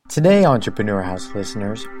Today, Entrepreneur House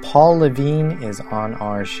listeners, Paul Levine is on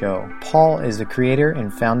our show. Paul is the creator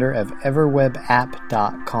and founder of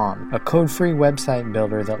EverWebApp.com, a code-free website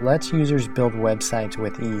builder that lets users build websites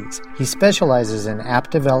with ease. He specializes in app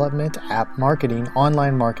development, app marketing,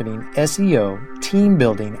 online marketing, SEO, team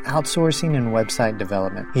building, outsourcing, and website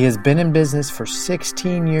development. He has been in business for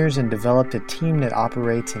 16 years and developed a team that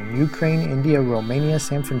operates in Ukraine, India, Romania,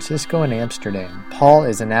 San Francisco, and Amsterdam. Paul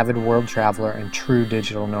is an avid world traveler and true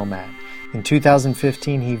digital nomad. In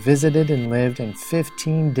 2015, he visited and lived in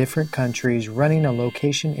 15 different countries, running a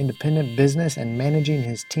location-independent business and managing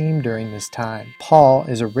his team during this time. Paul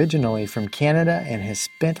is originally from Canada and has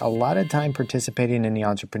spent a lot of time participating in the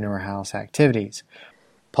Entrepreneur House activities.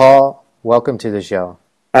 Paul, welcome to the show.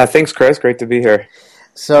 Thanks, Chris. Great to be here.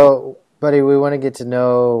 So, buddy, we want to get to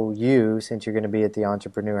know you, since you're going to be at the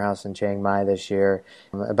Entrepreneur House in Chiang Mai this year,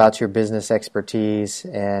 about your business expertise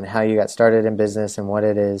and how you got started in business and what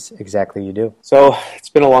it is exactly you do. So it's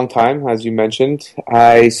been a long time, as you mentioned.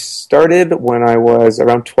 I started when I was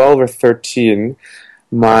around 12 or 13.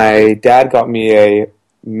 My dad got me a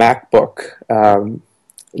MacBook,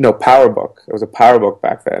 PowerBook. It was a PowerBook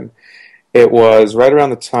back then. It was right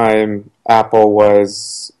around the time Apple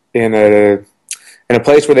was in a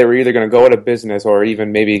place where they were either going to go out of business or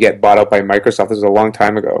even maybe get bought out by Microsoft. This was a long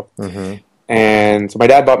time ago. Mm-hmm. And so my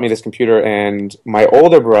dad bought me this computer, and my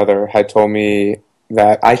older brother had told me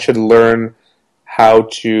that I should learn how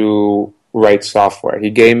to write software.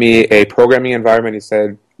 He gave me a programming environment. He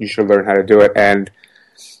said, you should learn how to do it. And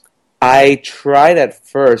I tried at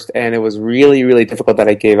first, and it was really, really difficult that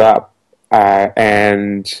I gave up.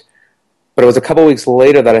 But it was a couple weeks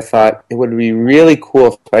later that I thought it would be really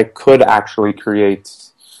cool if I could actually create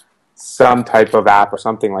some type of app or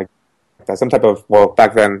something like that. Some type of, well,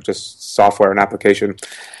 back then, just software and application.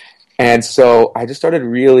 And so I just started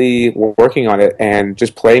really working on it and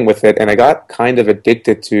just playing with it. And I got kind of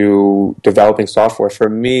addicted to developing software. For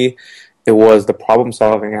me, it was the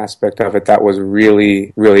problem-solving aspect of it that was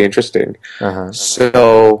really, really interesting.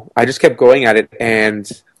 So I just kept going at it, and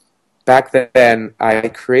back then, I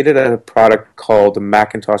created a product called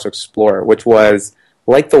Macintosh Explorer, which was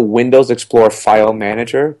like the Windows Explorer file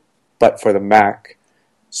manager, but for the Mac.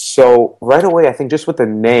 So right away, I think just with the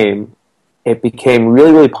name, it became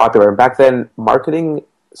really, really popular. And back then, marketing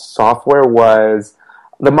software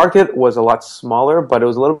the market was a lot smaller, but it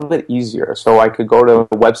was a little bit easier. So I could go to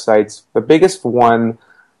websites. The biggest one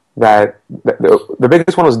was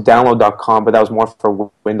download.com, but that was more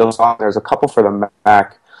for Windows. There's a couple for the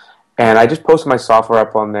Mac. And I just posted my software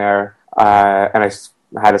up on there, and I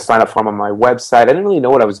had a sign-up form on my website. I didn't really know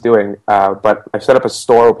what I was doing, but I set up a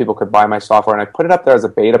store where people could buy my software, and I put it up there as a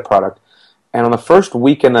beta product. And on the first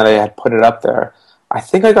weekend that I had put it up there, I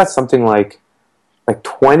think I got something like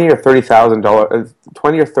 $20,000 or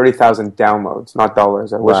 $30,000, downloads, not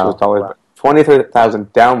dollars. I wish it was dollars, but 20,000 or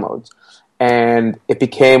 30,000 downloads, and it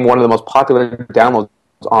became one of the most popular downloads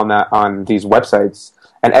on these websites.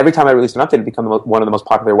 And every time I released an update, it became one of the most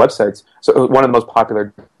popular websites. So one of the most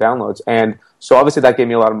popular downloads. And so obviously that gave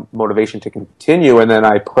me a lot of motivation to continue. And then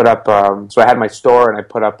I put up, so I had my store, and I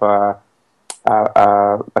put up a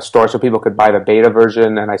store so people could buy the beta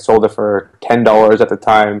version. And I sold it for $10 at the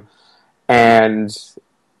time. And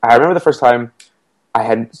I remember the first time I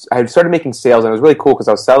had started making sales, and it was really cool because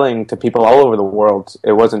I was selling to people all over the world.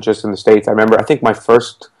 It wasn't just in the States. I think my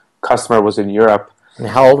first customer was in Europe. And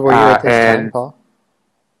how old were you at this time, Paul?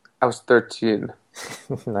 I was 13.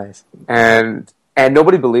 Nice. And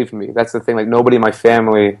nobody believed me. That's the thing. Like, nobody in my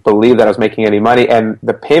family believed that I was making any money. And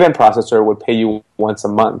the payment processor would pay you once a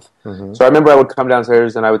month. Mm-hmm. So I remember I would come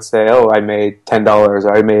downstairs and I would say, I made $10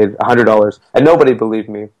 or I made $100. And nobody believed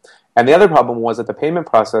me. And the other problem was that the payment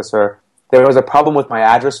processor, there was a problem with my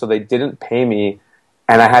address, so they didn't pay me.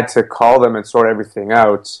 And I had to call them and sort everything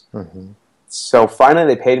out. Mm-hmm. So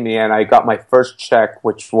finally they paid me, and I got my first check,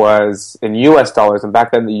 which was in US dollars. And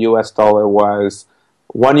back then the US dollar was,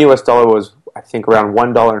 one US dollar was, I think, around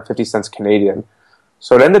 $1.50 Canadian.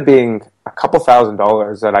 So it ended up being a couple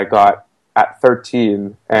 $1,000s that I got at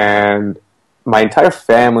 13. And my entire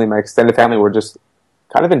family, my extended family, were just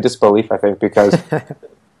kind of in disbelief, I think, because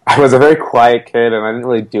I was a very quiet kid and I didn't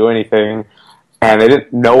really do anything. And they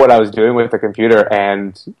didn't know what I was doing with the computer.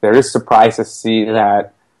 And they're just surprised to see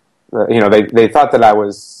that, they thought that I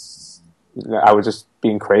was just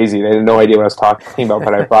being crazy. They had no idea what I was talking about,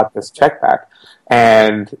 but I brought this check back.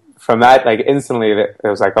 And from that, instantly, it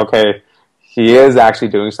was like, okay, he is actually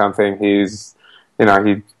doing something. He is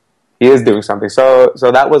doing something. So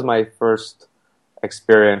that was my first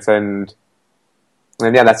experience. And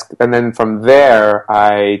then from there,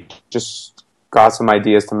 I just got some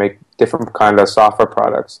ideas to make different kind of software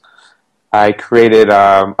products. I created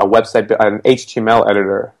a website, an HTML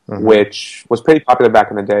editor, which was pretty popular back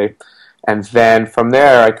in the day. And then from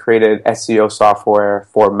there, I created SEO software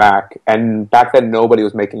for Mac. And back then, nobody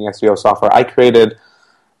was making SEO software. I created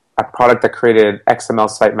a product that created XML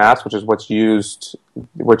sitemaps,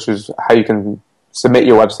 which is how you can submit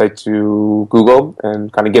your website to Google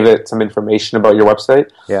and kind of give it some information about your website.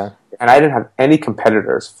 Yeah. And I didn't have any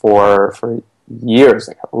competitors for years,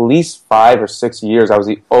 like at least 5 or 6 years. I was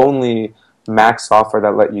the only Mac software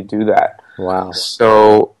that let you do that. Wow.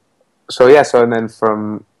 So and then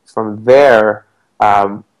from there,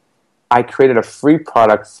 I created a free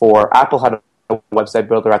product for Apple. Had a website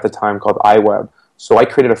builder at the time called iWeb. So I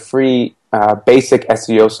created a free basic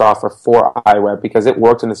SEO software for iWeb because it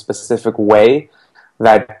worked in a specific way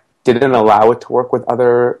that didn't allow it to work with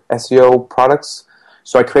other SEO products.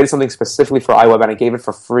 So I created something specifically for iWeb and I gave it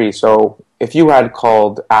for free. So if you had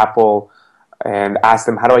called Apple and asked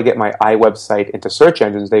them, how do I get my iWebsite into search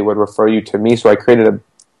engines, they would refer you to me. So I created a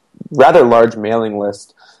rather large mailing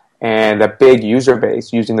list and a big user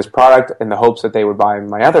base using this product in the hopes that they would buy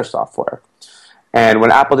my other software. And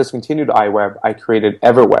when Apple discontinued iWeb, I created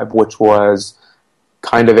EverWeb, which was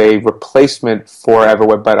kind of a replacement for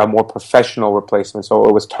EverWeb, but a more professional replacement. So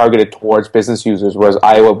it was targeted towards business users, whereas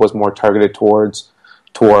iWeb was more targeted towards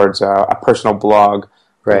a personal blog,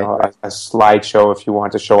 right. A slideshow if you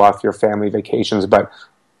want to show off your family vacations. But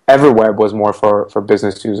EverWeb was more for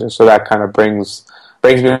business users. So that kind of brings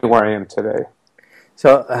me where I am today.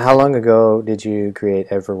 So how long ago did you create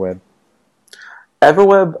EverWeb?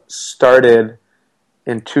 EverWeb started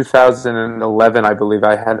in 2011, I believe.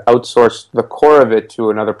 I had outsourced the core of it to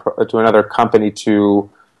another company to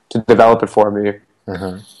develop it for me,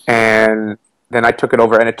 and then I took it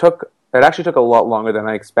over. And it actually took a lot longer than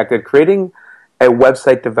I expected. Creating a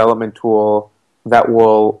website development tool that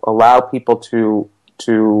will allow people to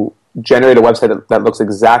generate a website that looks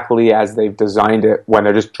exactly as they've designed it when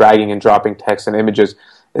they're just dragging and dropping text and images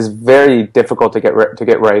is very difficult to get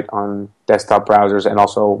right on desktop browsers and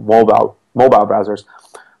also mobile browsers.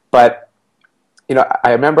 But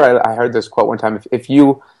I remember I heard this quote one time: if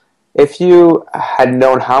you had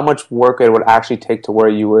known how much work it would actually take to where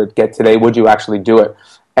you would get today, would you actually do it?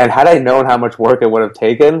 And had I known how much work it would have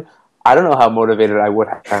taken, I don't know how motivated I would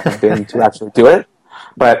have been to actually do it.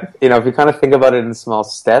 But if you kind of think about it in small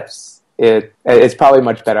steps, it's probably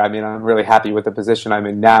much better. I mean, I'm really happy with the position I'm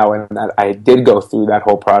in now, and that I did go through that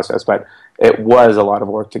whole process, but it was a lot of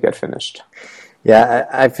work to get finished. Yeah,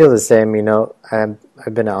 I feel the same.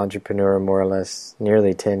 I've been an entrepreneur more or less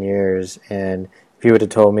nearly 10 years, and if you would have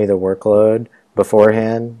told me the workload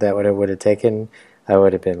beforehand that would have taken, I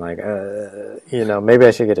would have been like, maybe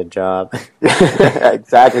I should get a job.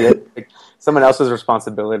 Exactly. Someone else's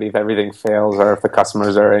responsibility if everything fails or if the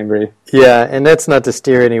customers are angry. Yeah, and that's not to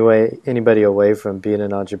steer anybody away from being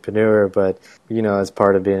an entrepreneur, but, as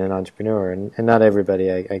part of being an entrepreneur. And not everybody,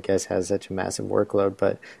 I guess, has such a massive workload,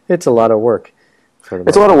 but it's a lot of work.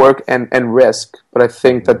 It's a lot of work and risk, but I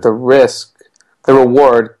think that the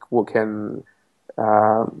reward can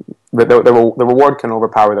the reward can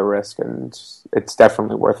overpower the risk, and it's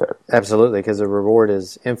definitely worth it. Absolutely, because the reward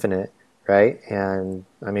is infinite, right? And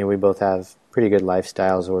I mean, we both have pretty good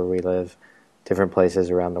lifestyles where we live, different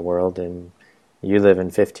places around the world, and you live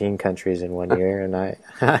in 15 countries in 1 year, and I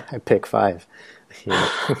pick 5.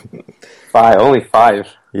 Only 5.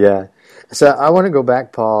 Yeah. So I want to go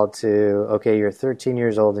back, Paul, to, okay, you're 13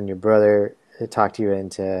 years old and your brother talked you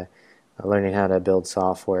into learning how to build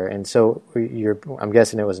software. And so I'm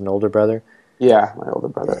guessing it was an older brother? Yeah, my older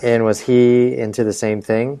brother. And was he into the same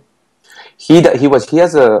thing? He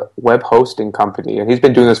has a web hosting company, and he's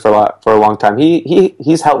been doing this for a long time.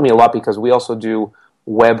 He's helped me a lot because we also do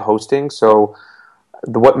web hosting. So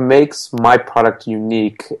what makes my product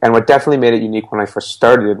unique, and what definitely made it unique when I first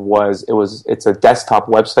started, it's a desktop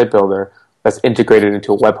website builder that's integrated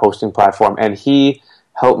into a web hosting platform. And he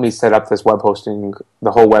helped me set up the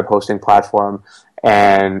whole web hosting platform,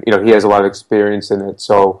 and he has a lot of experience in it.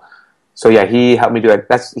 So yeah, he helped me do that.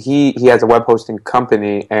 He has a web hosting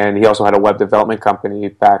company, and he also had a web development company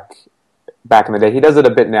back in the day. He does it a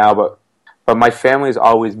bit now, but my family's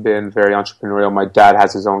always been very entrepreneurial. My dad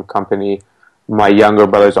has his own company. My younger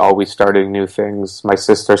brother's always starting new things. My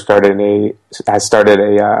sister has started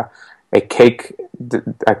a cake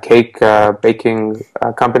baking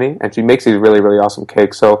company, and she makes these really, really awesome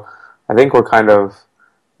cakes. So I think we're kind of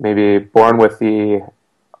maybe born with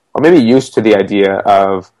or maybe used to the idea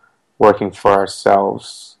of working for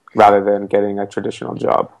ourselves rather than getting a traditional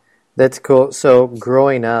job. That's cool. So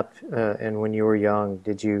growing up and when you were young,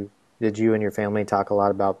 did you and your family talk a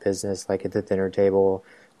lot about business, like at the dinner table,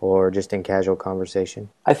 or just in casual conversation?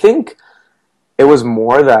 I think it was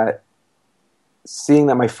more that seeing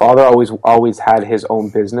that my father always had his own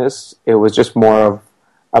business, it was just more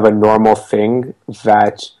of a normal thing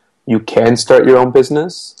that you can start your own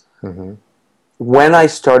business. Mm-hmm. When I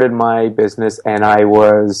started my business and I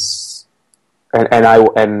was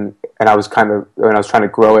trying to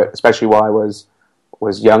grow it, especially while I was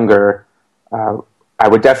younger, I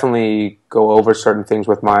would definitely go over certain things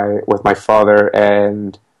with my father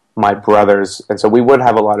and my brothers, and so we would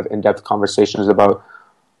have a lot of in-depth conversations about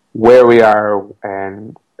where we are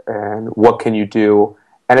and what can you do,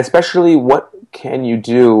 and especially what can you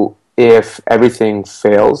do if everything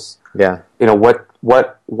fails. Yeah. You know, what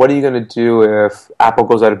are you going to do if Apple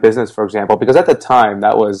goes out of business, for example? Because at the time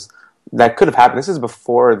that could have happened. This is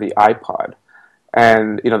before the iPod,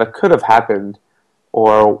 and that could have happened.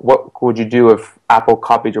 Or what would you do if Apple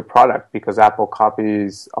copied your product? Because Apple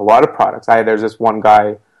copies a lot of products. There's this one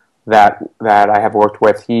guy that I have worked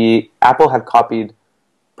with. Apple had copied,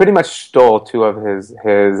 pretty much stole 2 of his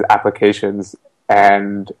applications,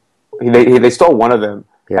 and they stole one of them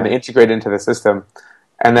and integrated into the system.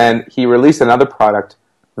 And then he released another product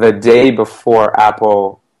the day before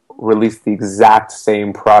Apple released the exact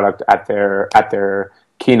same product at their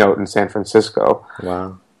keynote in San Francisco.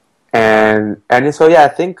 Wow. And so I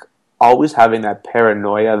think always having that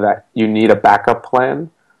paranoia that you need a backup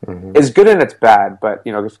plan is good and it's bad. But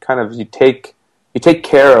if you take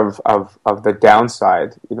care of the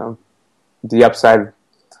downside, the upside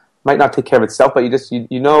might not take care of itself. But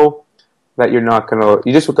you know that you're not gonna.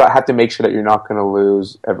 You just have to make sure that you're not gonna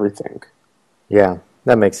lose everything. Yeah,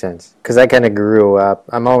 that makes sense. Because I kind of grew up.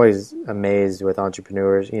 I'm always amazed with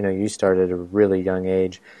entrepreneurs. You started at a really young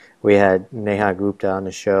age. We had Neha Gupta on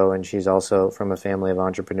the show, and she's also from a family of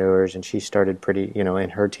entrepreneurs, and she started pretty, in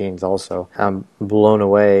her teens also. I'm blown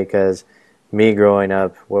away because me growing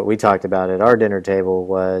up, what we talked about at our dinner table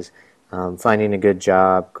was finding a good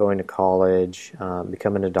job, going to college,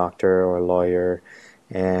 becoming a doctor or a lawyer,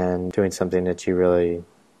 and doing something that you really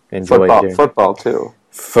enjoy doing. Football, too.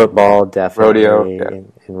 Football, definitely. Rodeo.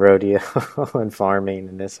 And rodeo and farming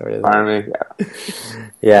and this sort of thing. Farming, yeah.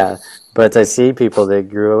 Yeah. But I see people that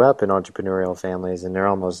grew up in entrepreneurial families, and they're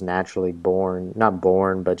almost naturally not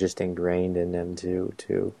born, but just ingrained in them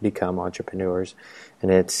to become entrepreneurs.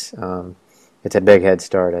 And it's a big head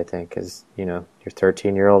start, I think, because, you're a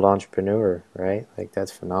 13-year-old entrepreneur, right? Like,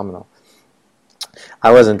 that's phenomenal.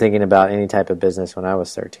 I wasn't thinking about any type of business when I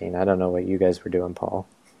was 13. I don't know what you guys were doing, Paul.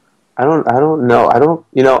 I don't know.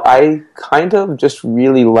 I kind of just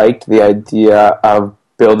really liked the idea of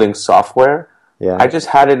building software. Yeah. I just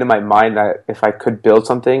had it in my mind that if I could build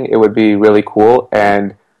something, it would be really cool.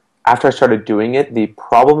 And after I started doing it, the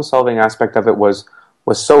problem-solving aspect of it was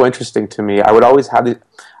so interesting to me. I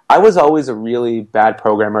was always a really bad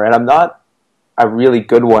programmer, and I'm not a really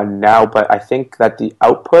good one now, but I think that the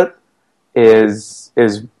output is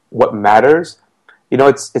what matters.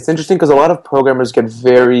 It's interesting because a lot of programmers get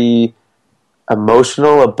very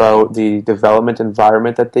emotional about the development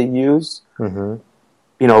environment that they use. Mm-hmm.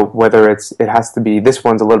 Whether it has to be this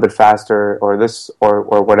one's a little bit faster or this or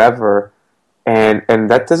whatever, and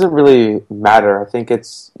that doesn't really matter. I think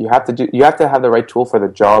you have to have the right tool for the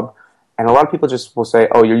job, and a lot of people just will say,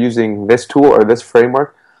 "Oh, you're using this tool or this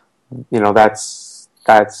framework." That's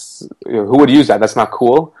who would use that? That's not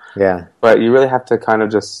cool. Yeah, but you really have to kind of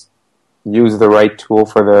just use the right tool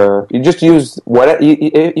you just use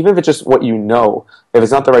even if it's just what if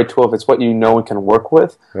it's not the right tool, if it's what you know and can work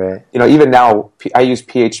with, right? Even now I use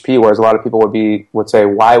PHP, whereas a lot of people would say,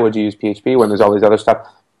 why would you use PHP when there's all these other stuff?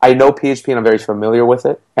 I know PHP and I'm very familiar with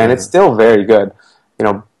it, and it's still very good,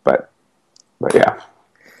 but yeah.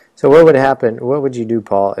 So what would happen, what would you do,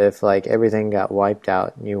 Paul, if everything got wiped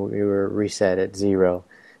out and you were reset at 0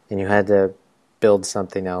 and you had to build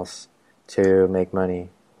something else to make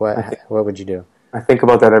money? What would you do? I think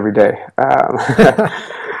about that every day.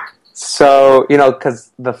 So,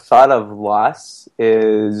 because the thought of loss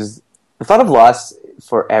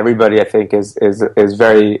for everybody, I think, is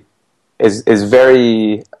very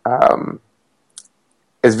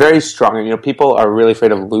strong. And, people are really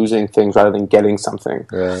afraid of losing things rather than getting something.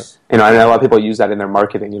 Right. I know a lot of people use that in their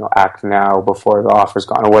marketing, act now before the offer's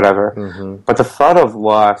gone or whatever. Mm-hmm. But the thought of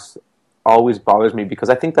loss always bothers me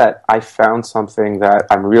because I think that I found something that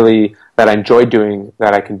I enjoy doing,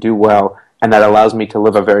 that I can do well, and that allows me to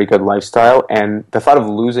live a very good lifestyle. And the thought of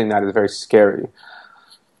losing that is very scary.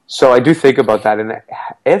 So I do think about that. And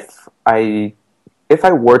if I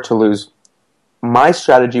were to lose, my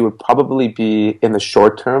strategy would probably be in the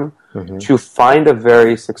short term to find a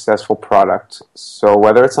very successful product. So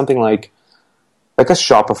whether it's something like a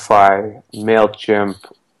Shopify, MailChimp,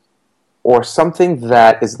 or something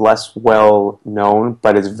that is less well known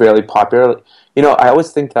but is really popular. I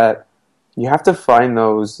always think that you have to find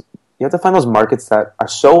those markets that are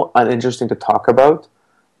so uninteresting to talk about,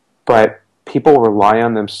 but people rely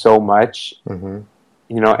on them so much. There's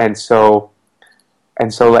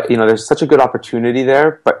such a good opportunity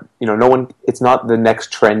there, but it's not the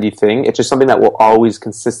next trendy thing. It's just something that will always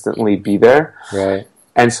consistently be there. Right.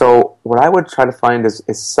 And so what I would try to find is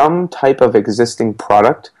some type of existing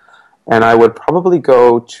product, and I would probably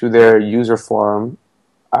go to their user forum,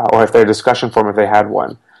 or if their discussion forum, if they had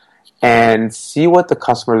one, and see what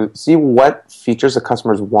features the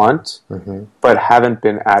customers want, but haven't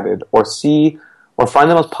been added, or find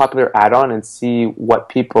the most popular add-on and see what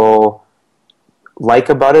people like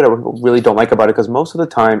about it or really don't like about it. Because most of the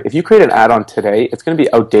time, if you create an add-on today, it's going to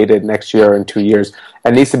be outdated next year or in 2 years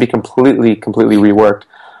and needs to be completely reworked.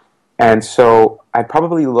 And so I'd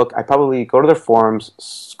probably go to their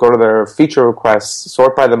forums, go to their feature requests,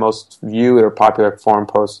 sort by the most viewed or popular forum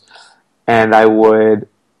posts, and I would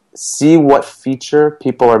see what feature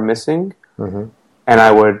people are missing, and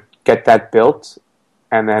I would get that built,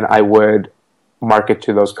 and then I would market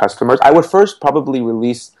to those customers. I would first probably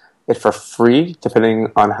release it for free,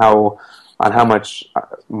 depending on how much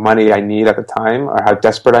money I need at the time or how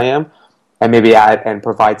desperate I am, and maybe add and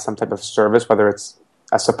provide some type of service, whether it's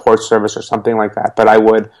a support service or something like that. But I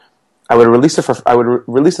would release it I would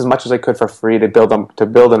release as much as I could for free to build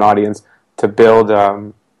an audience, to build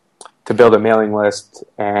a mailing list,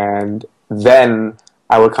 and then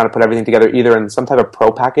I would kind of put everything together either in some type of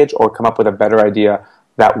pro package or come up with a better idea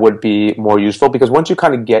that would be more useful. Because once you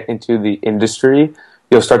kind of get into the industry,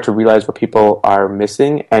 you'll start to realize what people are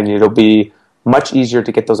missing, and it'll be much easier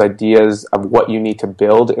to get those ideas of what you need to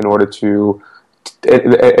build in order to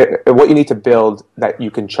what you need to build that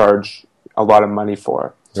you can charge a lot of money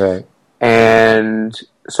for. Right. And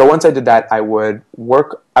so once I did that, I would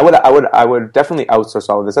definitely outsource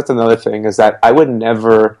all of this. That's another thing, is that I would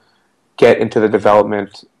never get into the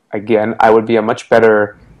development again. I would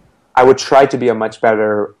try to be a much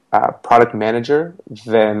better product manager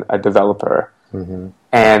than a developer.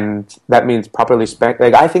 And that means properly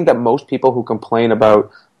I think that most people who complain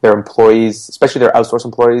about their employees, especially their outsourced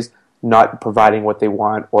employees, not providing what they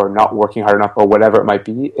want or not working hard enough or whatever it might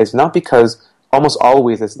be, it's not because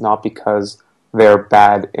they're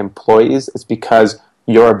bad employees. It's because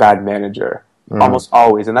you're a bad manager. Almost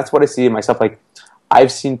always. And that's what I see in myself. Like,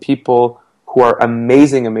 I've seen people who are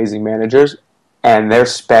amazing managers, and their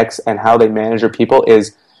specs and how they manage their people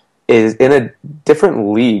is in a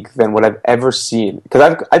different league than what I've ever seen.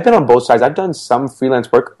 Because I've been on both sides. I've done some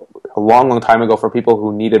freelance work a long time ago for people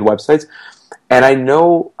who needed websites, and I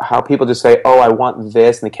know how people just say, "Oh, I want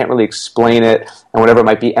this," and they can't really explain it and whatever it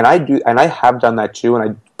might be. And I have done that too, and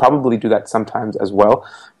I probably do that sometimes as well.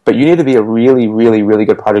 But you need to be a really, really, really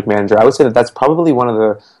good project manager. I would say that's probably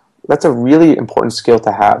that's a really important skill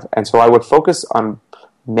to have. And so I would focus on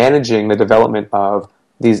managing the development of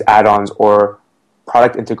these add-ons or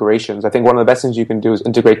product integrations. I think one of the best things you can do is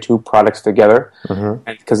integrate two products together,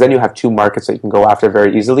 because then you have two markets that you can go after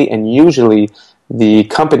very easily. And usually, the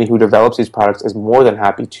company who develops these products is more than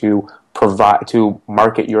happy to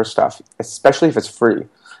market your stuff, especially if it's free.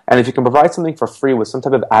 And if you can provide something for free with some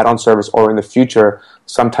type of add-on service, or in the future,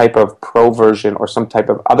 some type of pro version or some type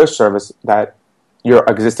of other service that your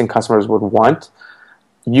existing customers would want,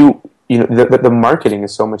 the marketing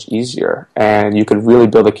is so much easier, and you could really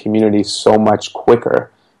build a community so much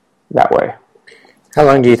quicker that way. How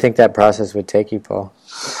long do you think that process would take you, Paul?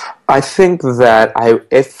 I think that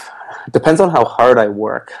it depends on how hard I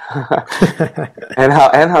work and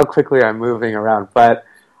how quickly I'm moving around. But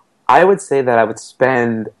I would say that I would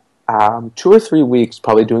spend 2 or 3 weeks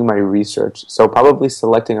probably doing my research. So probably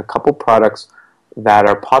selecting a couple products that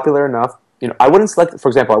are popular enough. I wouldn't select a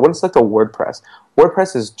WordPress.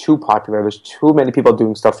 WordPress is too popular. There's too many people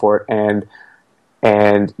doing stuff for it,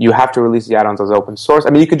 and you have to release the add-ons as open source. I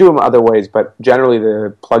mean, you could do them other ways, but generally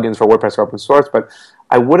the plugins for WordPress are open source. But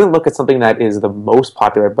I wouldn't look at something that is the most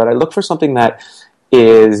popular, but I look for something that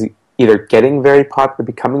is either getting very popular,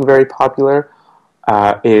 becoming very popular,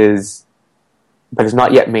 but is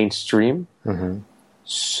not yet mainstream.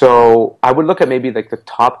 So I would look at maybe like the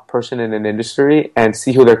top person in an industry and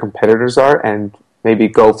see who their competitors are, and maybe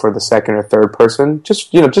go for the second or third person,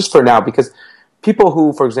 just for now, because people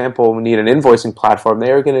who, for example, need an invoicing platform,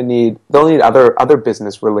 they'll need other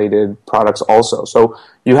business related products also. So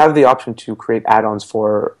you have the option to create add-ons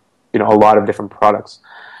for a lot of different products.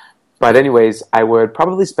 But anyways, I would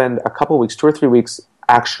probably spend a couple weeks, 2 or 3 weeks,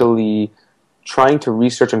 actually trying to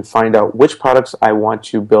research and find out which products I want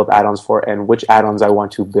to build add-ons for and which add-ons I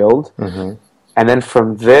want to build. And And then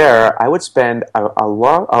from there, I would spend a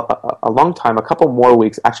long time, a couple more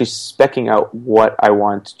weeks, actually specking out what I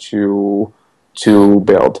want to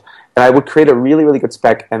build. And I would create a really, really good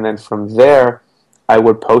spec, and then from there, I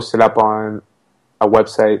would post it up on a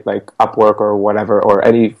website like Upwork or whatever, or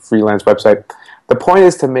any freelance website. The point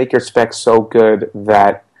is to make your spec so good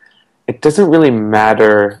that it doesn't really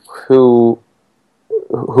matter who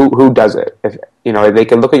does it. If they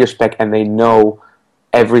can look at your spec and they know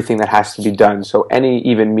everything that has to be done. So any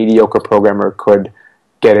even mediocre programmer could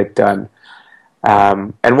get it done.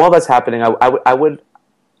 And while that's happening, I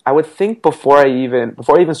would think before I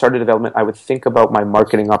even started development, I would think about my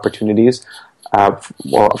marketing opportunities.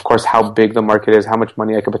 Well, of course, how big the market is, how much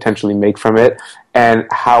money I could potentially make from it, and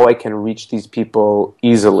how I can reach these people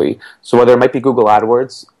easily. So whether it might be Google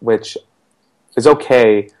AdWords, which is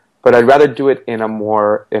okay, but I'd rather do it in a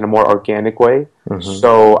more organic way. Mm-hmm.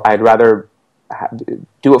 So I'd rather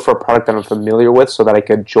do it for a product that I'm familiar with, so that I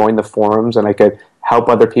could join the forums and I could help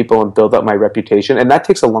other people and build up my reputation. And that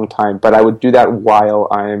takes a long time, but I would do that while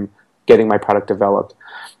I'm getting my product developed.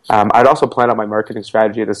 I'd also plan out my marketing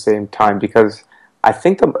strategy at the same time, because I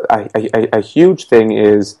think a huge thing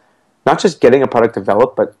is not just getting a product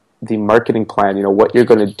developed, but the marketing plan. What you're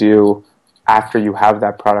going to do after you have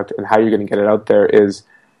that product and how you're going to get it out there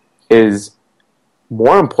is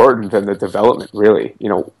more important than the development, really.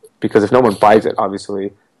 Because if no one buys it,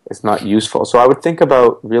 obviously it's not useful. So I would think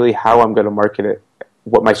about really how I'm going to market it,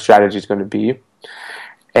 what my strategy is going to be,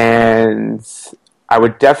 and I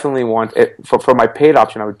would definitely want it for my paid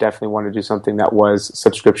option. I would definitely want to do something that was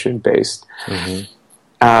subscription based. Mm-hmm.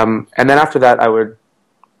 And then after that, I would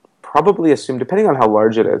probably assume, depending on how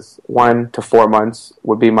large it is, 1 to 4 months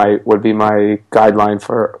would be my guideline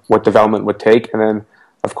for what development would take. And then,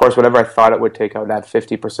 of course, whatever I thought it would take, I would add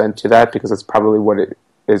 50% to that, because that's probably what it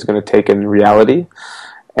is going to take in reality.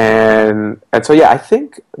 And so, yeah, I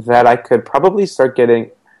think that I could probably start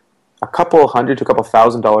getting a couple $100 to a couple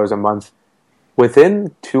 $1,000 a month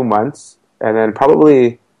within 2 months, and then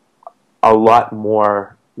probably a lot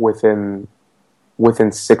more within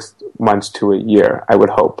 6 months to a year, I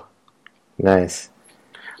would hope. Nice.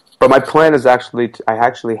 But my plan is I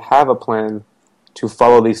actually have a plan to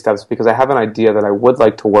follow these steps, because I have an idea that I would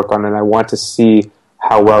like to work on, and I want to see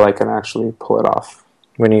how well I can actually pull it off.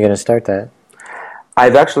 When are you going to start that?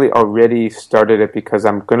 I've actually already started it, because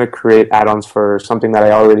I'm going to create add-ons for something that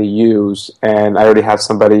I already use, and I already have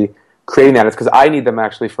somebody creating add-ons, because I need them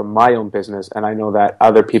actually for my own business, and I know that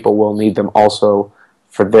other people will need them also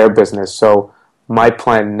for their business. So my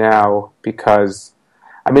plan now, because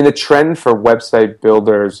the trend for website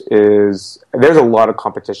builders is there's a lot of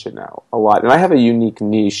competition now, a lot, and I have a unique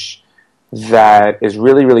niche that is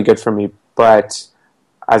really, really good for me. But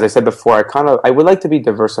as I said before, I would like to be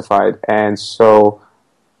diversified, and so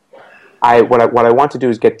what I want to do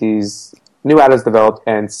is get these new add-ons developed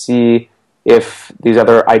and see if these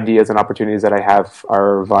other ideas and opportunities that I have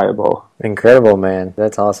are viable. Incredible, man.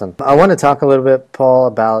 That's awesome. I want to talk a little bit, Paul,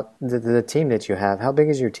 about the team that you have. How big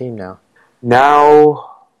is your team now? Now,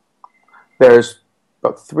 there's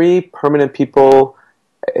about 3 permanent people,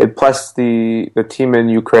 plus the team in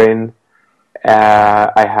Ukraine.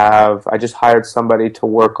 I just hired somebody to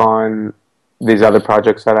work on these other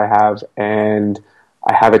projects that I have, and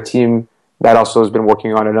I have a team that also has been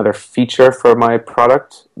working on another feature for my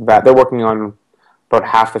product, that they're working on about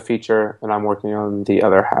half the feature, and I'm working on the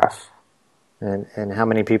other half. And how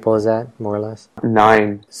many people is that, more or less?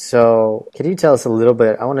 9. So can you tell us a little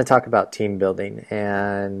bit? I want to talk about team building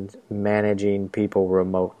and managing people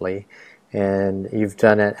remotely. And you've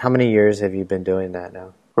done it. How many years have you been doing that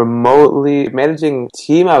now? Remotely managing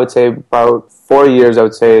team, I would say about 4 years, I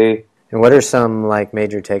would say. And what are some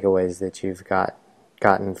major takeaways that you've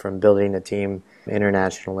gotten from building a team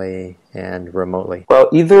internationally and remotely? Well,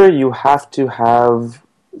 either you have to have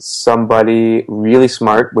somebody really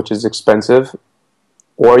smart, which is expensive,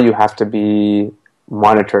 or you have to be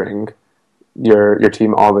monitoring your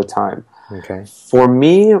team all the time. Okay. For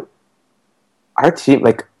me, our team,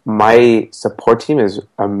 my support team is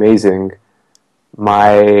amazing.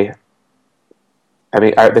 The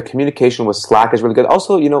communication with Slack is really good.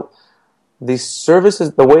 Also, the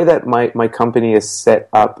services, the way that my company is set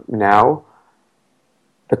up now,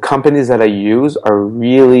 the companies that I use are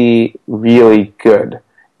really, really good.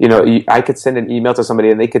 I could send an email to somebody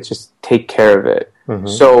and they could just take care of it. Mm-hmm.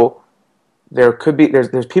 So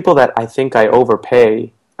there's people that I think I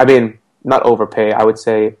overpay. Not overpay. I would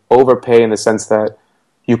say overpay in the sense that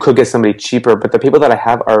you could get somebody cheaper, but the people that I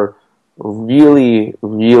have are really,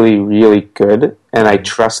 really, really good, and I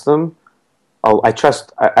trust them. I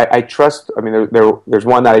trust. There's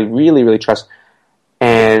one that I really, really trust,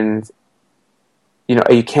 and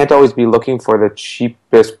you can't always be looking for the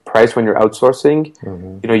cheapest price when you're outsourcing.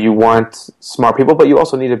 Mm-hmm. You want smart people, but you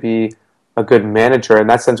also need to be a good manager. In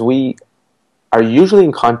that sense, we are usually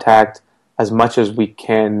in contact as much as we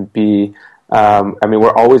can be.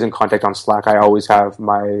 We're always in contact on Slack. I always have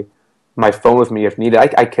my phone with me if needed.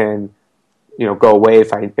 I can, go away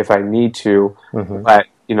if I need to, mm-hmm. but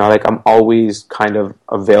I'm always kind of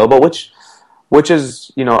available, which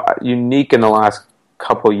is unique in the last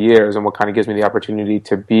couple years, and what kind of gives me the opportunity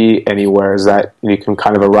to be anywhere is that you can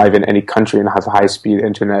kind of arrive in any country and have high speed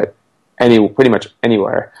internet pretty much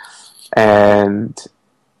anywhere, and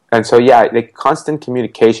so like constant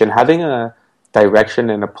communication, having a direction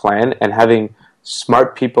and a plan, and having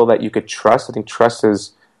smart people that you could trust. I think trust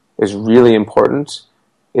is really important.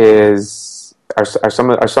 Are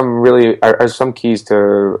some keys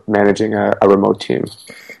to managing a remote team.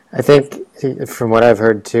 I think from what I've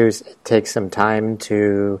heard too, it takes some time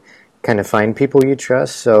to kind of find people you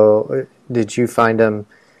trust. So did you find them,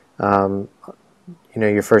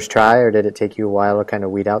 your first try, or did it take you a while to kind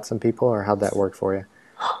of weed out some people, or how'd that work for you?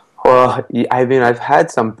 Well, I've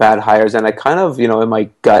had some bad hires, and I kind of, in my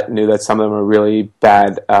gut knew that some of them were really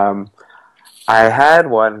bad. I had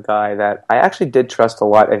one guy that I actually did trust a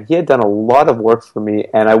lot, and he had done a lot of work for me,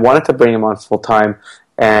 and I wanted to bring him on full time,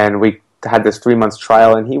 and we had this 3 months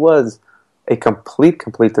trial, and he was a complete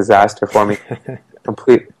disaster for me.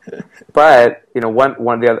 Complete. But one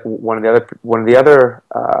of the other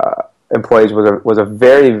employees was a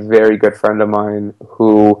very, very good friend of mine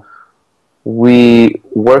who we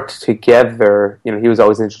worked together. He was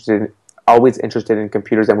always interested in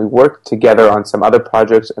computers, and we worked together on some other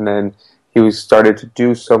projects, and then he started to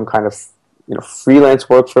do some kind of freelance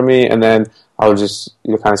work for me, and then I was just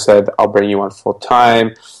kind of said, I'll bring you on full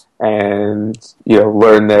time, and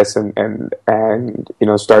learn this and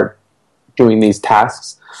start doing these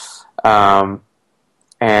tasks, and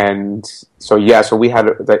so we had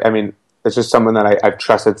it's just someone that I've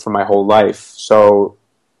trusted for my whole life. So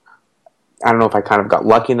I don't know if I kind of got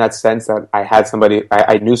lucky in that sense that I had somebody,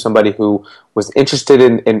 I knew somebody who was interested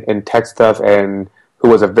in tech stuff, and who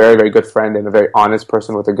was a very, very good friend and a very honest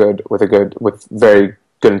person with very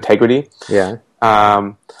good integrity. Yeah.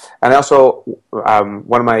 And also,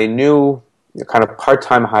 one of my new kind of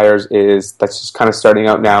part-time hires that's just kind of starting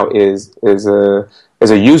out now is a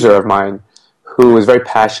user of mine who is very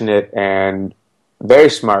passionate and very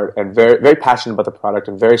smart, and very, very passionate about the product,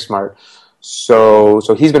 and very smart. So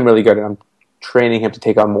he's been really good, and I'm training him to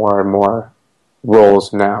take on more and more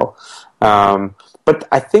roles now. But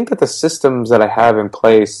I think that the systems that I have in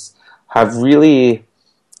place have really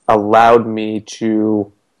allowed me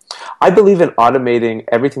to... I believe in automating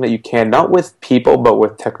everything that you can, not with people, but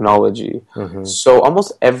with technology. Mm-hmm. So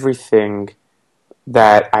almost everything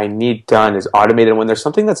that I need done is automated. When there's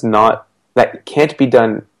something that can't be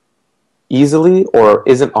done easily or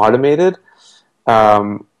isn't automated,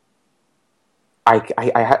 I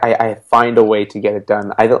find a way to get it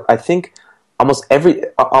done. I think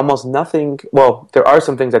almost nothing. Well, there are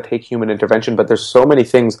some things that take human intervention, but there's so many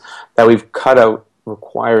things that we've cut out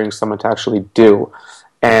requiring someone to actually do.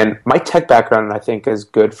 And my tech background, I think, is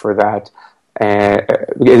good for that, and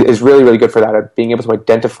is really, really good for that, at being able to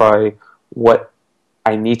identify what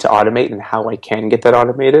I need to automate and how I can get that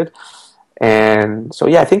automated. And so,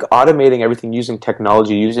 I think automating everything using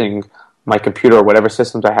technology, using my computer or whatever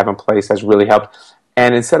systems I have in place, has really helped.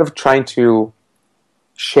 And instead of trying to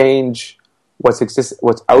change what's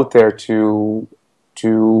out there to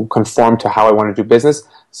conform to how I want to do business,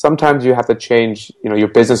 sometimes you have to change, your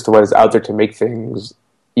business to what is out there to make things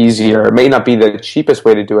easier. It may not be the cheapest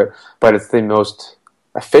way to do it, but it's the most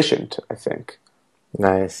efficient, I think.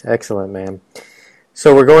 Nice. Excellent, man.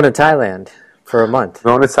 So we're going to Thailand for a month.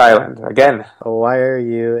 Going to Thailand again. Why are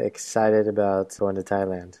you excited about going to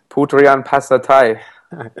Thailand? Putriyan Pasa Thai.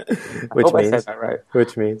 Which means? I said that right.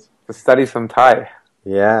 Which means? To study some Thai.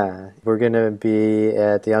 Yeah. We're going to be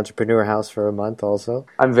at the Entrepreneur House for a month also.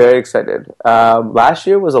 I'm very excited. Last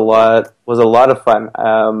year was a lot of fun.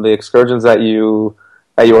 The excursions that you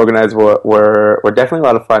organized were definitely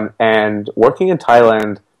a lot of fun. And working in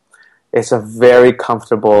Thailand, it's a very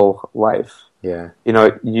comfortable life. Yeah.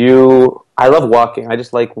 I love walking. I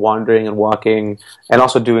just like wandering and walking, and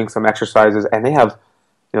also doing some exercises. And they have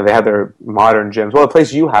their modern gyms. Well, the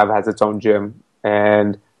place you have has its own gym,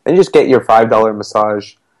 and then you just get your $5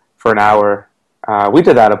 massage for an hour. We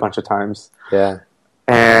did that a bunch of times. Yeah.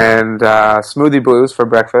 And smoothie blues for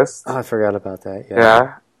breakfast. Oh, I forgot about that.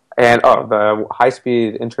 Yeah. And the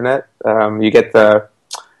high-speed internet.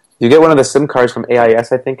 You get one of the SIM cards from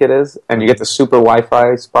AIS, I think it is, and you get the super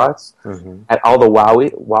Wi-Fi spots at all the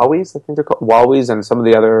Wowies, I think they're called, Wowies, and some of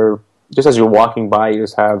the other just as you're walking by, you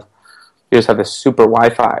just have this super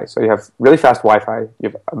Wi-Fi. So you have really fast Wi-Fi. You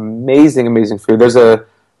have amazing food. There's a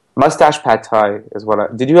mustache pad thai is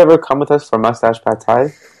did you ever come with us for mustache pad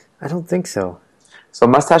thai? I don't think so. So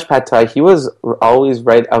mustache pad thai, he was always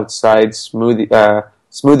right outside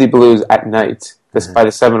Smoothie Blues at night, by the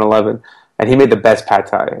 7-Eleven, and he made the best pad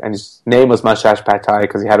thai. And his name was Mustache Pad Thai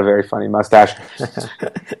because he had a very funny mustache.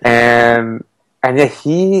 and yeah,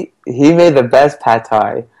 he made the best pad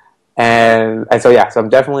thai. And so I'm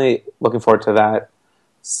definitely looking forward to that.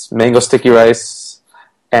 Mango sticky rice,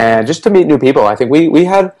 and just to meet new people. I think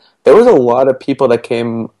there was a lot of people that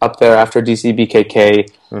came up there after DCBKK.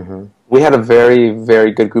 Mm-hmm. We had a very,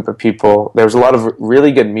 very good group of people. There was a lot of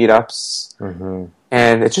really good meetups,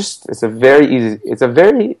 and it's a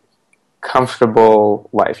very comfortable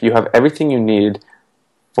life. You have everything you need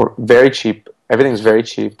for very cheap. Everything's very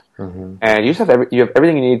cheap, and you have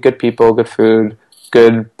everything you need. Good people, good food,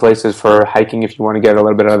 good places for hiking if you want to get a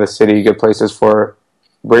little bit out of the city. Good places for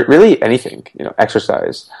really anything,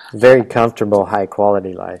 exercise. Very comfortable, high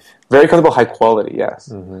quality life. Very comfortable, high quality. Yes.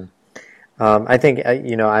 Mm-hmm. I think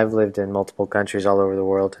I've lived in multiple countries all over the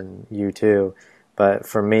world, and you too. But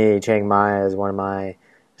for me, Chiang Mai is one of my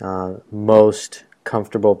most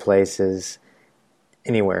comfortable places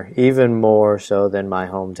anywhere, even more so than my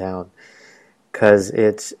hometown, because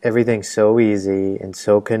everything's so easy and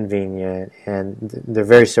so convenient, and they're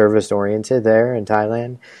very service oriented there in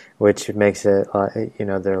Thailand, which makes it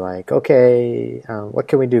they're like, okay, what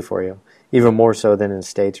can we do for you? Even more so than in the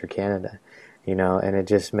States or Canada, and it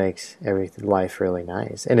just makes life really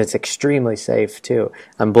nice, and it's extremely safe too.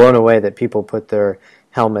 I'm blown away that people put their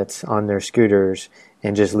helmets on their scooters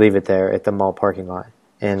and just leave it there at the mall parking lot,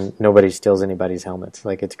 and nobody steals anybody's helmets.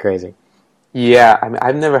 Like, it's crazy. Yeah, I mean,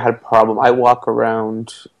 I've never had a problem. I walk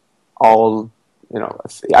around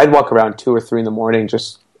I'd walk around 2 or 3 in the morning,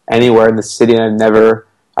 just anywhere in the city, and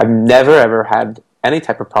I've never ever had any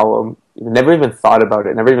type of problem. Never even thought about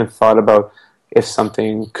it. Never even thought about if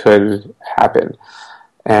something could happen.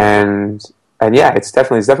 And yeah, it's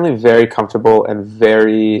definitely very comfortable and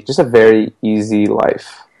just a very easy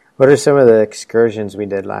life. What are some of the excursions we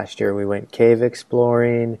did last year? We went cave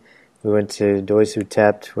exploring. We went to Doi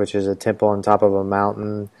Sutept, which is a temple on top of a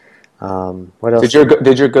mountain. What else?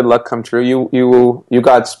 Did your good luck come true? You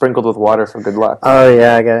got sprinkled with water for good luck. Oh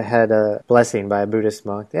yeah, I had a blessing by a Buddhist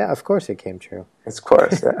monk. Yeah, of course it came true. Of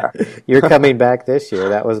course, yeah. You're coming back this year.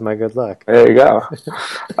 That was my good luck. There you go.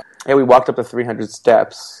 Yeah, we walked up to 300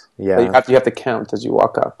 steps. Yeah, you have to count as you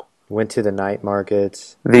walk up. Went to the night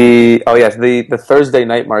markets. The Thursday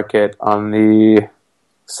night market on the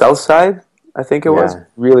south side, I think it was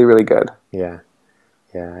really, really good. Yeah.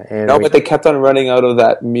 Yeah. And but they kept on running out of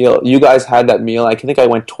that meal. You guys had that meal. I think I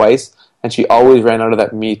went twice, and she always ran out of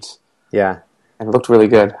that meat. Yeah. And it looked really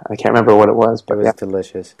good. I can't remember what it was, but it was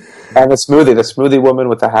delicious. And the smoothie woman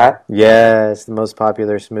with the hat. Yes, the most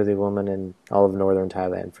popular smoothie woman in all of northern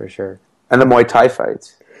Thailand, for sure. And the Muay Thai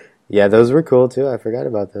fights. Yeah, those were cool too. I forgot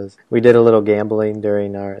about those. We did a little gambling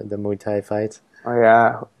during the Muay Thai fights. Oh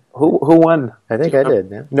yeah. Who won? I think I did.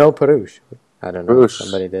 Yeah. No, Parush. I don't know. Parush.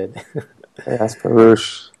 Somebody did. Yes,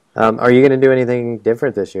 Parush. Are you going to do anything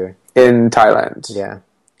different this year? In Thailand? Yeah.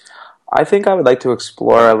 I think I would like to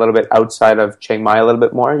explore a little bit outside of Chiang Mai a little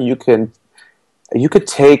bit more. You could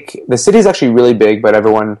take... The city's actually really big, but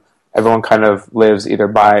everyone kind of lives either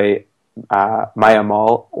by Maya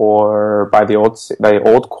Mall or by the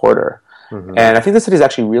old quarter. Mm-hmm. And I think the city's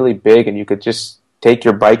actually really big, and you could just take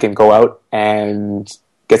your bike and go out and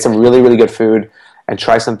get some really, really good food and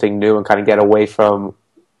try something new and kind of get away from...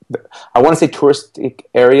 I want to say touristic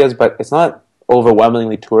areas, but it's not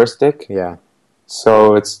overwhelmingly touristic. Yeah.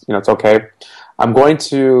 So it's okay. I'm going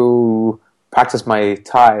to practice my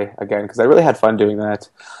Thai again because I really had fun doing that,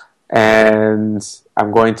 and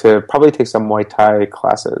I'm going to probably take some Muay Thai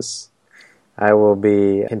classes. I will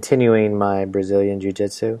be continuing my Brazilian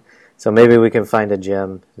Jiu-Jitsu, so maybe we can find a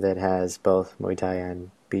gym that has both Muay Thai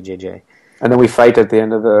and BJJ. And then we fight at the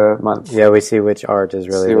end of the month. Yeah, we see which art is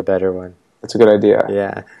really the better one. That's a good idea.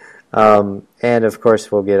 Yeah. And of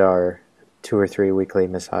course, we'll get our 2 or 3 weekly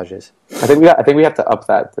massages. I think we have to up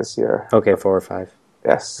that this year. Okay, 4 or 5.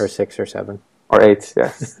 Yes. Or 6 or 7. Or 8,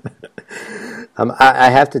 yes. I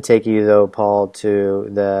have to take you, though, Paul, to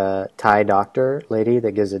the Thai doctor lady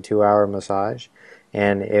that gives a 2-hour massage.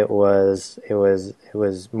 And it was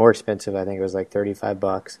more expensive. I think it was like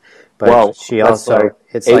 $35. But whoa, she also like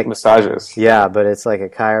it's 8 massages. Yeah, but it's like a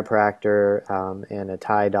chiropractor and a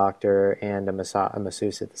Thai doctor and a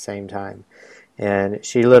masseuse at the same time. And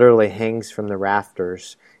she literally hangs from the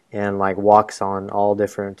rafters and like walks on all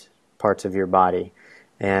different parts of your body.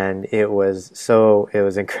 and it was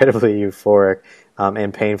incredibly euphoric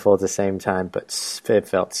and painful at the same time, but it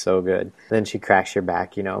felt so good. Then she cracks your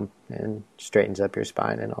back, and straightens up your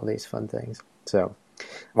spine and all these fun things. So,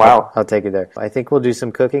 wow. I'll take you there. I think we'll do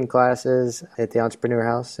some cooking classes at the Entrepreneur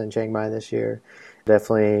House in Chiang Mai this year.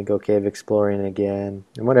 Definitely go cave exploring again,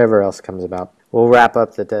 and whatever else comes about. We'll wrap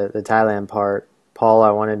up the Thailand part. Paul,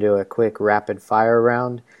 I want to do a quick rapid fire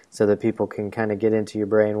round so that people can kind of get into your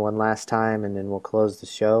brain one last time, and then we'll close the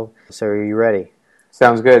show. So are you ready?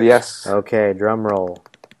 Sounds good, yes. Okay, drum roll.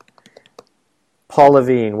 Paul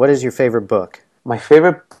Levine, what is your favorite book? My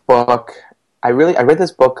favorite book, I read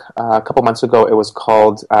this book a couple months ago. It was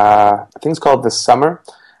called, I think it's called The Summer,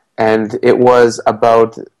 and it was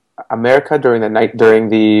about America during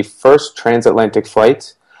the first transatlantic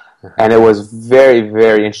flight. And it was very,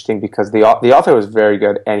 very interesting because the author was very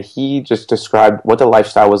good, and he just described what the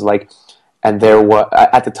lifestyle was like. And there was,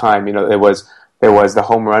 at the time, there was the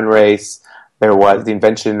home run race, there was the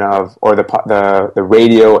invention of, or the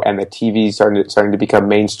radio and the TV starting to become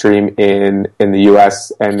mainstream in the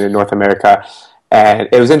U.S. and in North America. And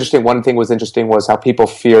it was interesting. One thing was interesting was how people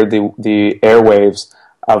feared the airwaves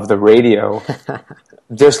of the radio,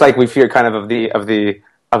 just like we fear kind of the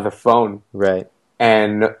phone, right?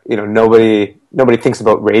 And nobody thinks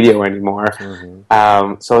about radio anymore.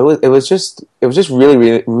 Mm-hmm. So it was just really,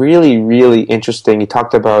 really, really, really interesting. He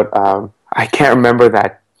talked about I can't remember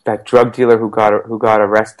that drug dealer who got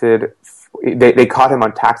arrested. They caught him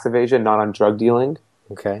on tax evasion, not on drug dealing.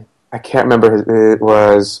 Okay. I can't remember. It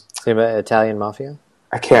was Italian mafia.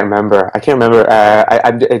 I can't remember.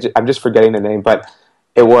 I'm just forgetting the name, but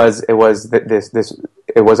it was a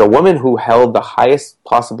woman who held the highest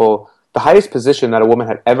position that a woman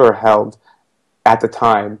had ever held at the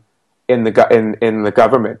time in the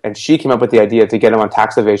government, and she came up with the idea to get him on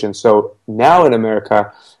tax evasion. So now in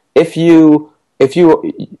America, if you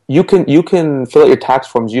can fill out your tax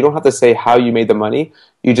forms, you don't have to say how you made the money.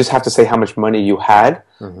 You just have to say how much money you had.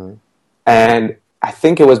 Mm-hmm. And I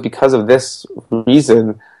think it was because of this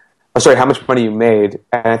reason. How much money you made,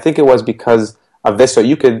 and I think it was because of this. So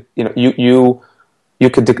you could you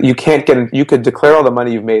could declare all the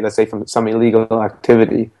money you've made, let's say from some illegal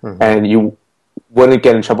activity, mm-hmm. and you wouldn't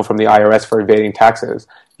get in trouble from the IRS for evading taxes.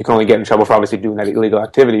 You can only get in trouble for obviously doing that illegal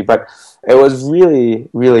activity. But it was really,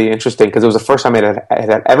 really interesting because it was the first time it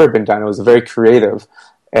had ever been done. It was very creative,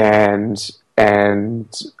 and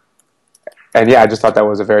yeah, I just thought that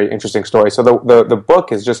was a very interesting story. So the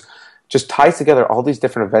book is just ties together all these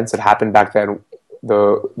different events that happened back then.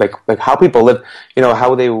 Like how people lived,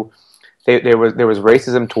 how there was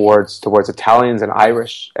racism towards Italians and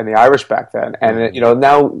Irish and the Irish back then, and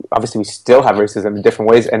now obviously we still have racism in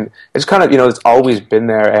different ways, and it's kind of it's always been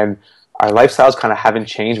there, and our lifestyles kind of haven't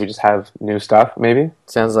changed. We just have new stuff. Maybe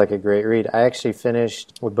sounds like a great read. I actually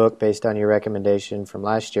finished a book based on your recommendation from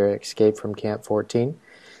last year, Escape from Camp 14.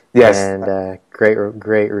 Yes, and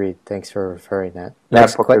great read. Thanks for referring that.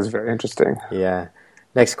 That book is very interesting. Yeah.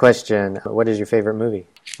 Next question. What is your favorite movie?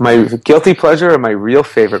 My guilty pleasure or my real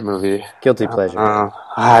favorite movie? Guilty pleasure.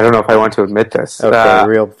 I don't know if I want to admit this. Okay,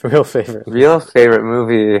 real favorite. Real favorite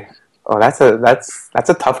movie. Oh, that's a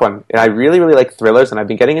tough one. And I really, really like thrillers, and I've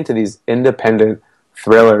been getting into these independent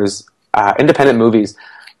thrillers, independent movies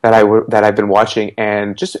that I've been watching,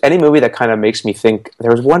 and just any movie that kind of makes me think.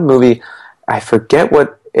 There was one movie, I forget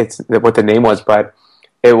what the name was, but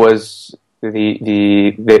it was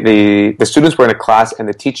the students were in a class, and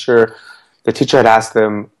the teacher had asked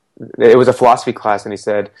them. It was a philosophy class, and he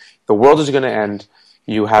said, "The world is going to end.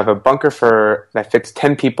 You have a bunker that fits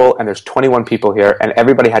 10 people, and there's 21 people here, and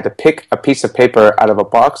everybody had to pick a piece of paper out of a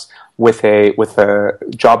box with a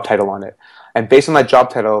job title on it. And based on that job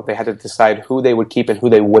title, they had to decide who they would keep and who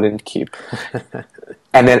they wouldn't keep."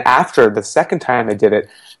 And then after the second time they did it,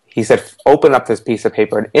 he said, "Open up this piece of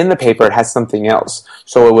paper, and in the paper it has something else."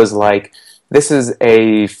 So it was like, this is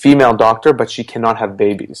a female doctor, but she cannot have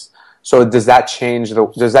babies. So does that change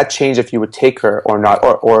if you would take her or not?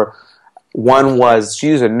 Or one was,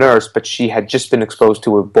 she's a nurse, but she had just been exposed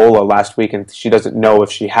to Ebola last week, and she doesn't know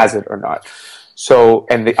if she has it or not. So,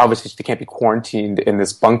 and obviously they can't be quarantined in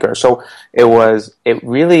this bunker. So it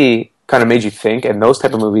really kind of made you think. And those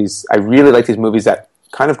type of movies, I really like these movies that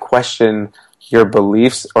kind of question your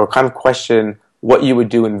beliefs or kind of question what you would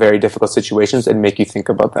do in very difficult situations and make you think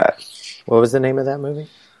about that. What was the name of that movie?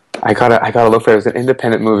 I gotta look for it. It was an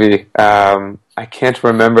independent movie. I can't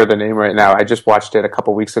remember the name right now. I just watched it a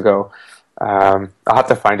couple weeks ago. I'll have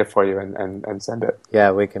to find it for you and send it.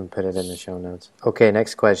 Yeah, we can put it in the show notes. Okay,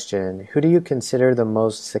 next question. Who do you consider the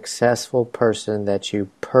most successful person that you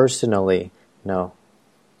personally know?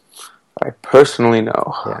 I personally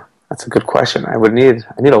know. Yeah. That's a good question. I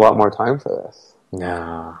need a lot more time for this.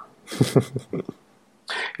 No.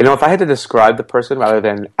 If I had to describe the person rather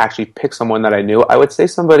than actually pick someone that I knew, I would say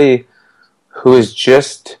somebody who is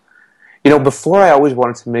just, before I always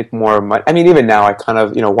wanted to make more money. I mean, even now I kind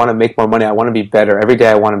of, want to make more money. I want to be better. Every day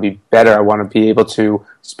I want to be better. I want to be able to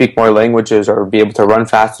speak more languages or be able to run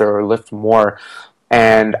faster or lift more.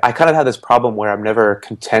 And I kind of have this problem where I'm never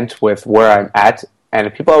content with where I'm at.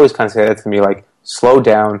 And people always kind of say that to me, like, slow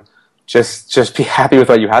down, just be happy with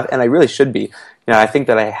what you have. And I really should be. I think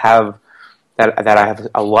that I have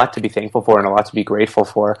a lot to be thankful for and a lot to be grateful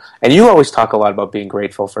for. And you always talk a lot about being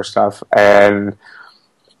grateful for stuff. And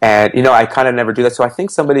I kind of never do that. So I think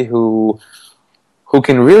somebody who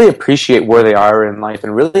can really appreciate where they are in life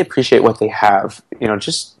and really appreciate what they have,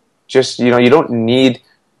 just you don't need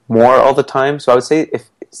more all the time. So I would say if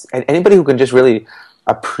anybody who can just really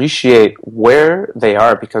appreciate where they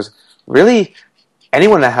are, because really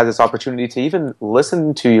anyone that has this opportunity to even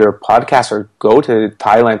listen to your podcast or go to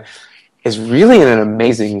Thailand is really in an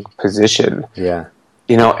amazing position. Yeah.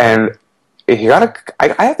 And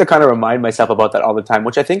I have to kind of remind myself about that all the time,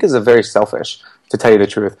 which I think is very selfish, to tell you the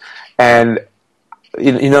truth. And,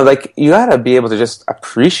 like, you gotta be able to just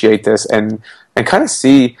appreciate this and kind of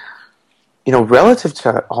see, relative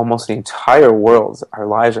to almost the entire world, our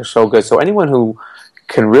lives are so good. So anyone who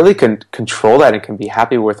can really control that and can be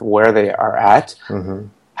happy with where they are at, mm-hmm.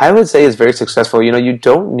 I would say is very successful. You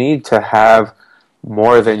don't need to have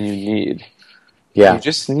more than you need. Yeah. You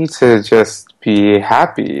just need to just be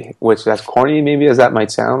happy, which, as corny maybe as that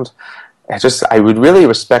might sound, I would really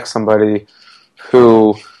respect somebody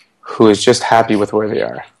who is just happy with where they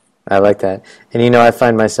are. I like that. And, I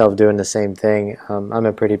find myself doing the same thing. I'm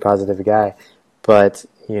a pretty positive guy, but,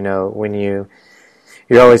 when you're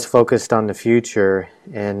always focused on the future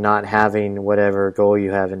and not having whatever goal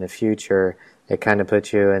you have in the future, it kind of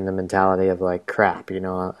puts you in the mentality of like, crap,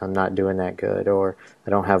 I'm not doing that good, or I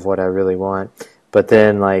don't have what I really want. But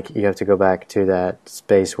then, like, you have to go back to that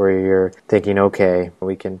space where you're thinking, okay,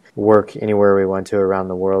 we can work anywhere we want to around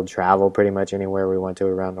the world, travel pretty much anywhere we want to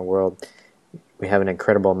around the world. We have an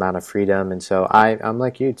incredible amount of freedom. And so I'm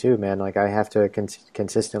like you too, man. Like, I have to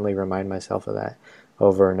consistently remind myself of that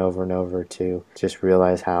over and over and over to just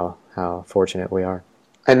realize how fortunate we are.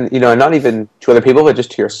 And, not even to other people, but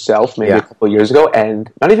just to yourself maybe a couple of years ago.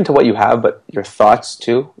 And not even to what you have, but your thoughts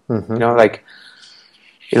too. Mm-hmm. Like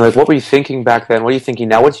what were you thinking back then? What are you thinking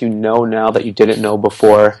now? What do you know now that you didn't know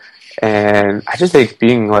before? And I just think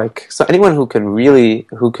being like, so anyone who can really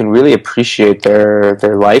appreciate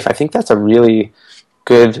their life, I think that's a really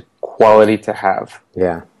good quality to have.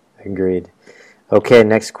 Yeah, agreed. Okay,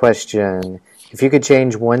 next question. If you could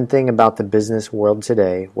change one thing about the business world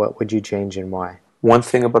today, what would you change and why? One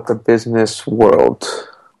thing about the business world.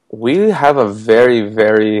 We have a very,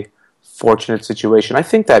 very fortunate situation. I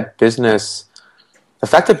think that the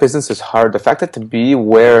fact that business is hard, the fact that to be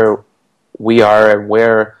where we are and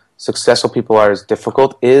where successful people are is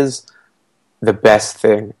difficult is the best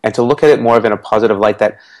thing. And to look at it more of in a positive light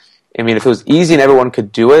that, I mean, if it was easy and everyone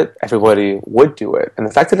could do it, everybody would do it. And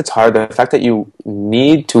the fact that it's hard, the fact that you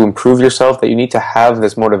need to improve yourself, that you need to have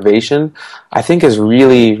this motivation, I think is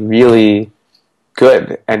really, really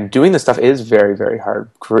good. And doing this stuff is very, very hard.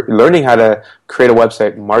 Learning how to create a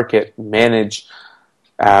website, market, manage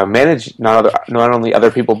not only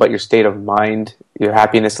other people, but your state of mind, your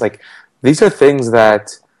happiness. Like, these are things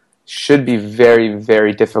that should be very,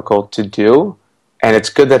 very difficult to do. And it's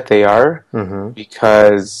good that they are, mm-hmm.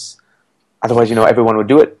 because otherwise, everyone would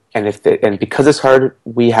do it. And because it's hard,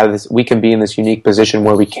 we can be in this unique position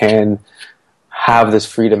where we can have this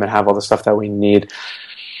freedom and have all the stuff that we need.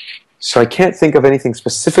 So I can't think of anything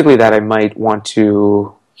specifically that I might want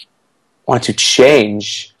to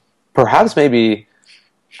change. Perhaps maybe,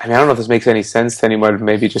 I don't know if this makes any sense to anyone,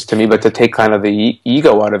 maybe just to me, but to take kind of the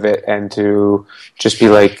ego out of it and to just be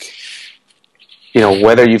like,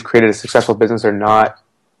 whether you've created a successful business or not,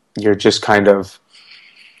 you're just kind of,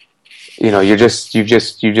 you've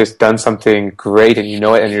just done something great and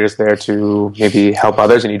it, and you're just there to maybe help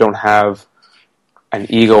others, and you don't have an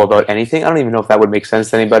ego about anything. I don't even know if that would make sense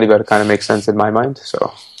to anybody, but it kind of makes sense in my mind.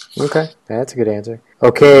 So, okay, that's a good answer.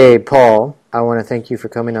 Okay, Paul, I want to thank you for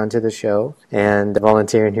coming onto the show and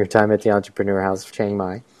volunteering your time at the Entrepreneur House of Chiang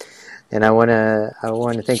Mai. And I want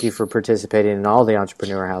to thank you for participating in all the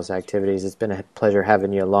Entrepreneur House activities. It's been a pleasure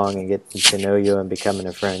having you along and getting to know you and becoming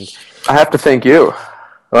a friend. I have to thank you.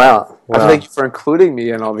 Well, thank you for including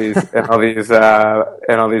me in all these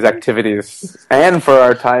activities, and for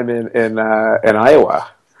our time in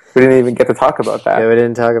Iowa. We didn't even get to talk about that. Yeah, we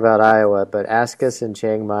didn't talk about Iowa, but ask us in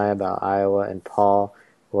Chiang Mai about Iowa, and Paul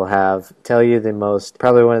will tell you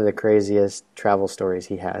probably one of the craziest travel stories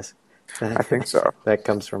he has. I think so. That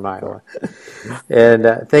comes from Iowa.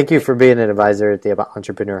 And thank you for being an advisor at the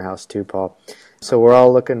Entrepreneur House too, Paul. So we're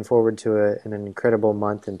all looking forward to an incredible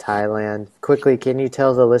month in Thailand. Quickly, can you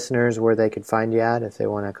tell the listeners where they could find you at if they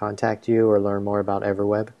want to contact you or learn more about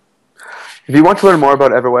EverWeb? If you want to learn more about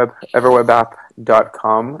EverWeb,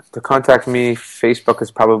 everwebapp.com. To contact me, Facebook is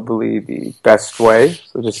probably the best way.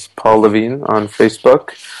 So just Paul Levine on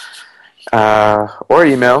Facebook. Or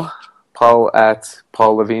email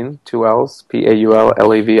paul@paullevine, 2 L's,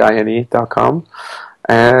 PAULLEVINE.com.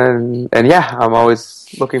 And yeah, I'm always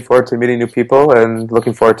looking forward to meeting new people and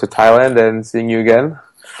looking forward to Thailand and seeing you again.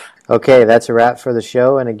 Okay, that's a wrap for the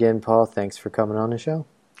show. And again, Paul, thanks for coming on the show.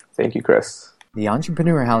 Thank you, Chris. The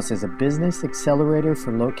Entrepreneur House is a business accelerator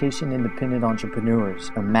for location-independent entrepreneurs.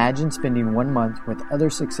 Imagine spending 1 month with other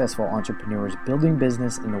successful entrepreneurs building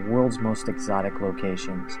business in the world's most exotic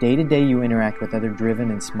locations. Day to day, you interact with other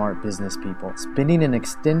driven and smart business people. Spending an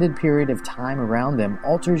extended period of time around them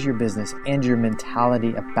alters your business and your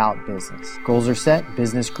mentality about business. Goals are set,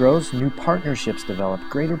 business grows, new partnerships develop,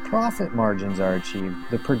 greater profit margins are achieved,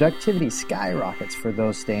 the productivity skyrockets for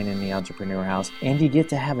those staying in the Entrepreneur House, and you get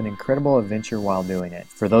to have an incredible adventure while doing it.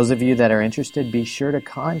 For those of you that are interested, be sure to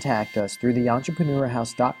contact us through the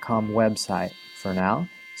entrepreneurhouse.com website. For now,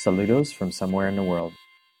 saludos from somewhere in the world.